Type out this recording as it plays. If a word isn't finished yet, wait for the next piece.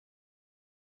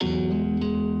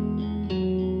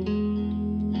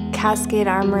Cascade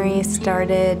Armory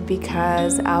started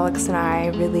because Alex and I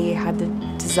really had the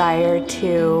desire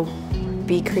to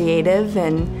be creative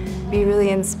and be really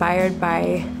inspired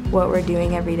by what we're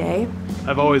doing every day.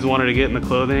 I've always wanted to get in the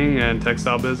clothing and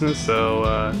textile business,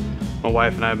 so my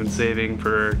wife and I have been saving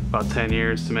for about 10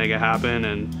 years to make it happen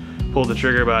and pulled the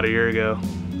trigger about a year ago.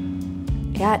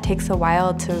 Yeah, it takes a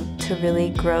while to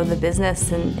really grow the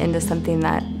business into something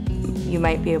that you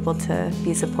might be able to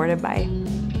be supported by.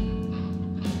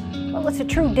 Well, it's a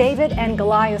true David and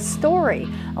Goliath story.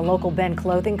 A local Bend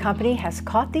clothing company has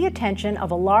caught the attention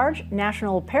of a large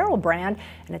national apparel brand,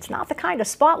 and it's not the kind of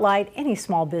spotlight any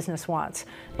small business wants.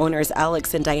 Owners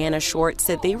Alex and Diana Short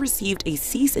said they received a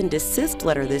cease and desist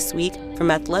letter this week from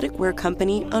athletic wear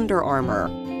company Under Armour.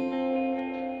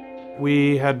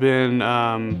 We had been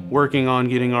working on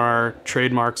getting our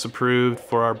trademarks approved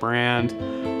for our brand.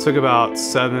 It took about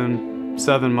seven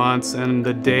months, and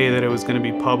the day that it was going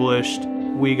to be published,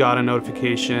 we got a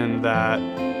notification that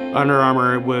Under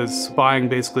Armour was buying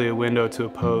basically a window to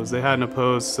oppose. They hadn't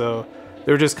opposed, so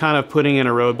they were just kind of putting in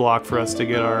a roadblock for us to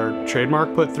get our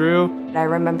trademark put through. I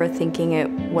remember thinking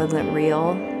it wasn't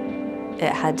real.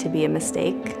 It had to be a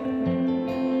mistake.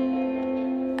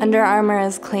 Under Armour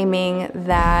is claiming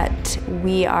that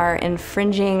we are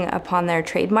infringing upon their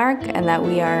trademark and that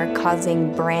we are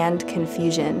causing brand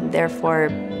confusion.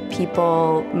 Therefore,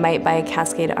 people might buy a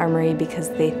Cascade Armory because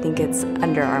they think it's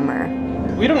Under Armour.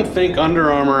 We don't think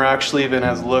Under Armour actually even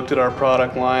has looked at our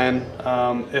product line.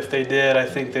 If they did, I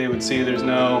think they would see there's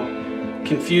no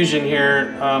confusion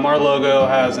here. Our logo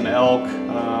has an elk,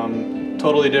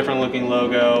 totally different looking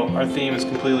logo. Our theme is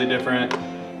completely different.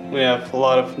 We have a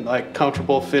lot of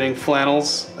comfortable fitting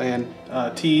flannels and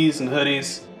tees and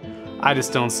hoodies. I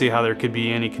just don't see how there could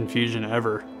be any confusion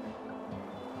ever.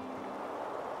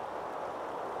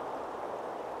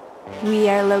 We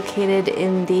are located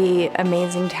in the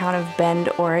amazing town of Bend,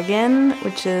 Oregon,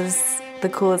 which is the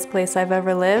coolest place I've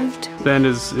ever lived. Bend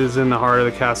is in the heart of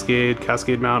the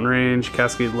Cascade Mountain Range,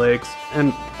 Cascade Lakes.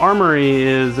 And Armory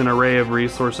is an array of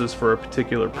resources for a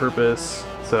particular purpose.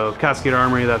 So Cascade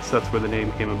Armory, that's where the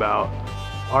name came about.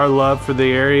 Our love for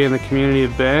the area and the community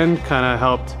of Bend kind of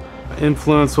helped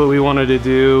influence what we wanted to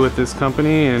do with this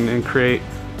company and create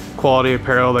quality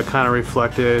apparel that kind of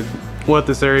reflected what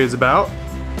this area is about.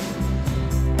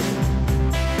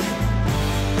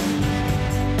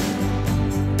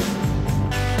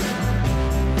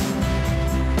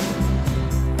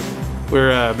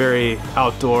 We're a very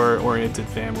outdoor-oriented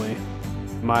family.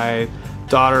 My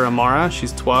daughter Amara,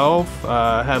 she's 12,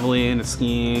 heavily into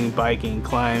skiing, biking,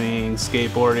 climbing,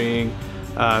 skateboarding.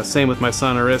 Same with my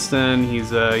son Ariston. He's,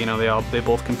 they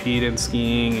both compete in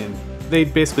skiing, and they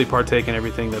basically partake in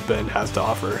everything that Bend has to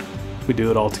offer. We do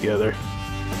it all together.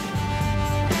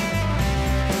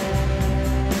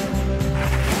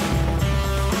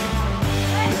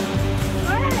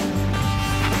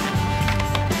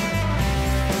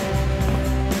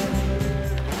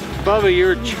 Bubba,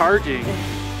 you're charging.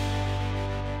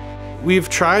 We've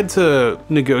tried to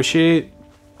negotiate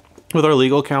with our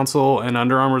legal counsel and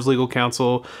Under Armour's legal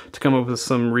counsel to come up with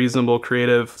some reasonable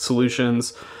creative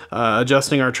solutions,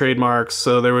 adjusting our trademarks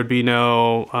so there would be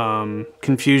no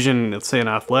confusion, let's say in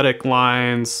athletic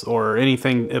lines or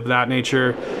anything of that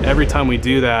nature. Every time we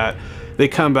do that, they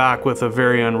come back with a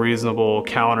very unreasonable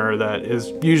counter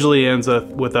that usually ends up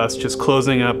with us just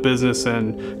closing up business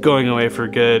and going away for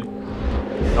good.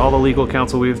 All the legal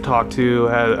counsel we've talked to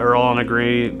are all in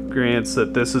agreement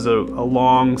that this is a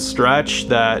long stretch,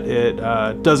 that it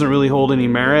doesn't really hold any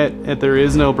merit, that there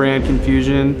is no brand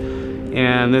confusion,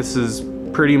 and this is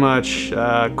pretty much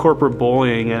corporate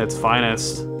bullying at its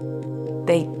finest.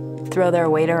 They throw their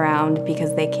weight around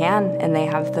because they can, and they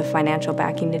have the financial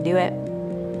backing to do it.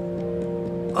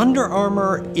 Under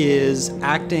Armour is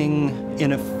acting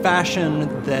in a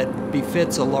fashion that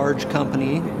befits a large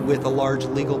company with a large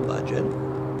legal budget.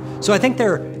 So I think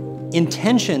their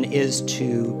intention is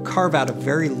to carve out a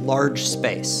very large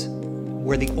space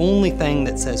where the only thing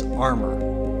that says armor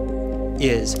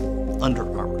is Under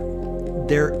Armour.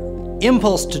 Their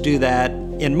impulse to do that,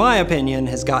 in my opinion,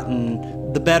 has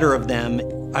gotten the better of them.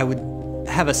 I would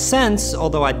have a sense,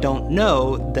 although I don't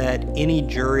know, that any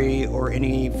jury or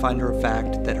any finder of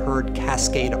fact that heard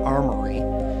Cascade Armory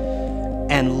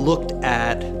and looked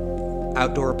at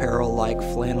outdoor apparel like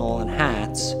flannel and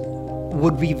hats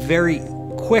would be very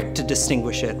quick to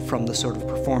distinguish it from the sort of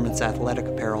performance athletic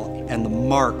apparel and the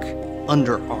mark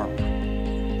Under Armour.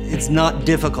 It's not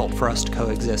difficult for us to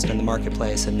coexist in the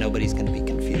marketplace, and nobody's going to be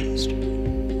confused.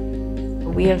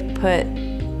 We have put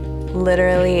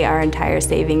literally our entire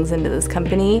savings into this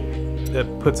company.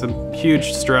 it puts a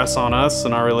huge stress on us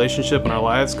and our relationship and our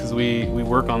lives because we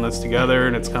work on this together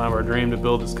and it's kind of our dream to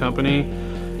build this company.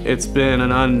 It's been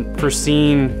an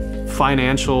unforeseen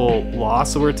financial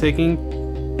loss that we're taking.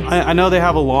 I know they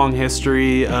have a long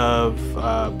history of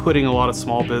putting a lot of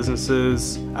small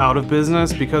businesses out of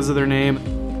business because of their name.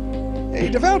 A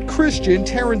devout Christian,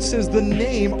 Terrence says the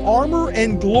name Armor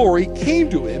and Glory came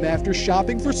to him after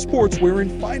shopping for sportswear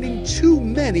and finding too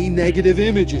many negative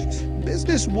images.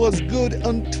 Business was good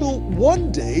until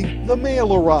one day the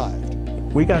mail arrived.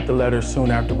 We got the letter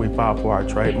soon after we filed for our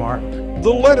trademark. The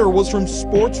letter was from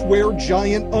sportswear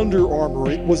giant Under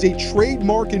Armour. It was a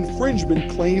trademark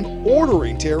infringement claim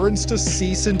ordering Terrence to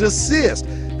cease and desist,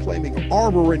 claiming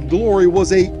Armor and Glory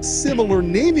was a similar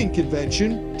naming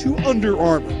convention to Under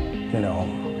Armour. You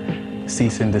know,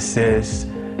 cease and desist,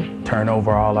 turn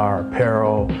over all our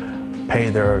apparel,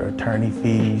 pay their attorney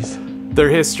fees. Their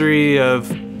history of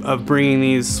bringing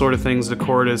these sort of things to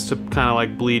court is to kind of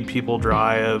like bleed people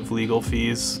dry of legal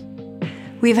fees.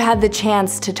 We've had the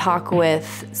chance to talk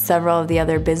with several of the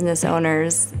other business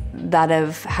owners that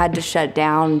have had to shut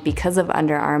down because of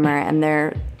Under Armour, and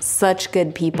they're such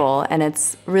good people, and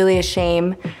it's really a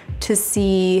shame to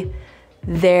see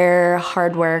their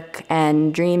hard work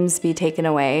and dreams be taken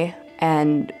away,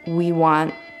 and we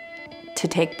want to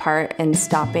take part in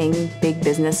stopping big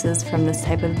businesses from this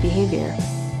type of behavior.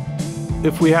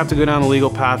 If we have to go down the legal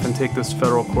path and take this to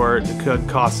federal court, it could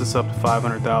cost us up to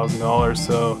 $500,000.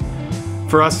 So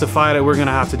for us to fight it, we're going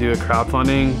to have to do a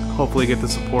crowdfunding, hopefully get the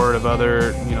support of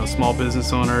other, small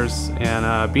business owners,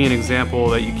 and be an example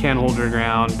that you can hold your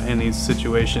ground in these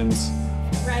situations.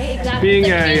 Right, exactly. Being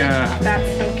a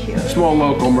that's so cute. Small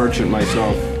local merchant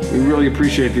myself, we really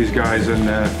appreciate these guys, and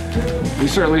we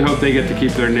certainly hope they get to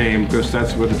keep their name because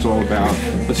that's what it's all about.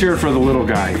 Let's hear it for the little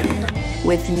guy.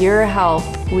 With your help,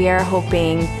 we are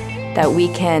hoping that we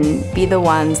can be the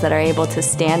ones that are able to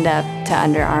stand up to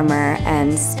Under Armour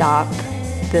and stop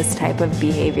this type of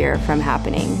behavior from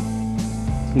happening.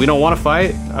 We don't want to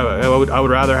fight. I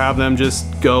would rather have them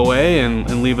just go away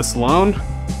and leave us alone,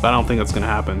 but I don't think that's going to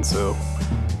happen. So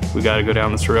we got to go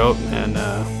down this route and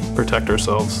protect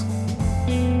ourselves.